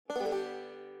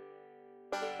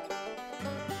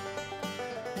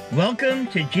Welcome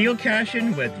to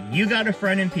Geocaching with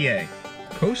Ugotafriendinpa.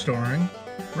 Co-starring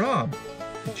Rob,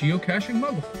 the geocaching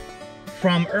muggle.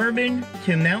 From urban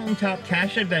to mountaintop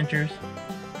cache adventures.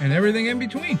 And everything in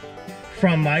between.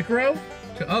 From micro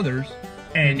to others.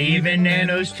 And even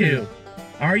nanos too.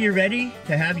 Are you ready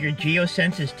to have your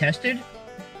geosenses tested?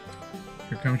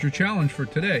 Here comes your challenge for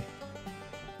today.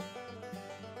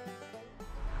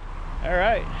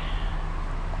 Alright.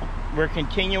 We're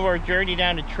continuing our journey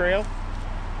down the trail.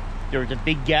 There was a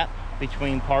big gap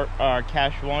between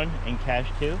cache 1 and cache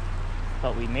 2,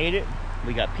 but we made it.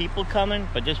 We got people coming,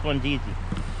 but this one's easy.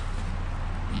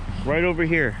 Right over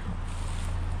here,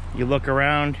 you look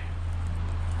around,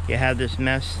 you have this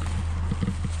mess.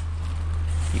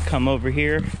 You come over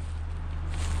here,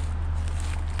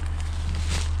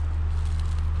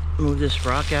 move this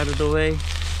rock out of the way,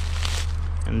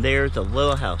 and there's a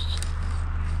little house.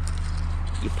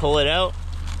 You pull it out.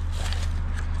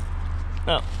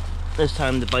 Oh, this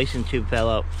time the Bison tube fell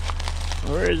out.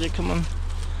 Where is it? Come on.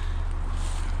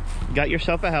 Got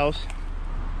yourself a house.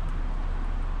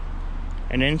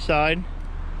 And inside,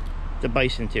 the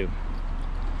Bison tube.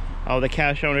 All the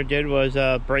cache owner did was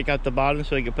break out the bottom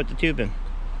so he could put the tube in.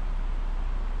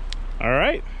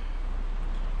 Alright.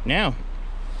 Now,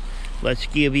 let's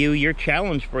give you your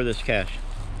challenge for this cache.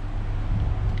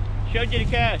 Showed you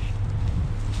the cache.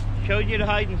 Showed you the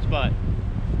hiding spot.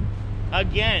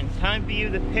 Again, time for you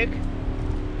to pick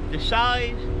the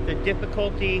size, the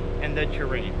difficulty, and the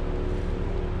terrain.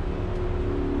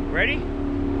 Ready?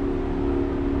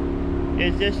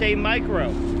 Is this a micro?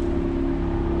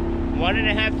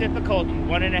 1.5 difficulty,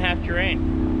 1.5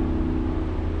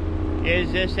 terrain.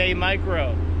 Is this a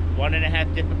micro?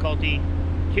 1.5 difficulty,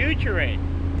 2 terrain.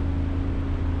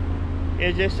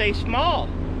 Is this a small?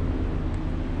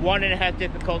 1.5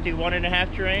 difficulty,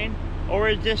 1.5 terrain? Or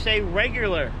is this a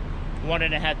regular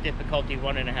 1.5 difficulty,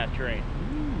 1.5 terrain?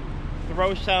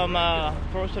 Throw some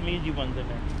easy ones in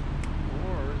there.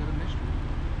 Or is it a mystery?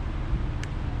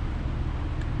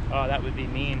 Oh, that would be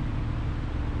mean.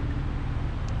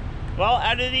 Well,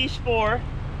 out of these 4,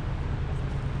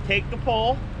 take the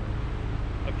poll,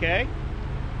 okay?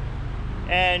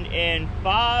 And in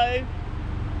 5,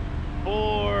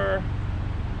 4,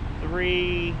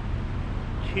 3,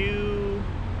 2,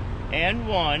 and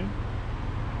 1,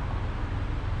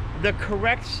 the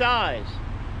correct size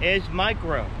is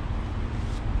micro.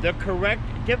 The correct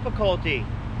difficulty,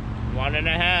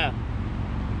 1.5.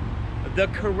 The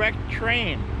correct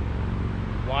train,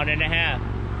 1.5.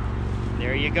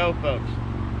 There you go, folks.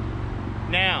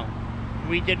 Now,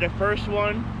 we did the first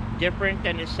one different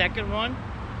than the second one.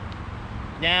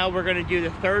 Now we're going to do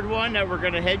the third one that we're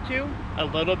going to head to, a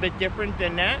little bit different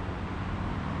than that.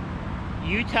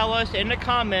 You tell us in the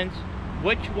comments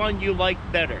which one you like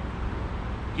better.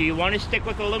 Do you want to stick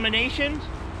with eliminations,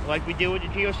 like we did with the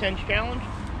Geosense Challenge?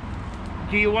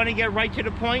 Do you want to get right to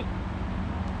the point?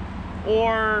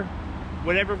 Or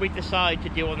whatever we decide to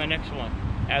do on the next one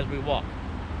as we walk?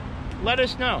 Let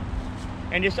us know.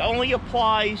 And this only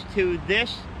applies to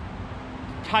this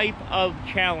type of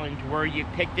challenge where you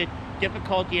pick the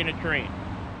difficulty in a terrain.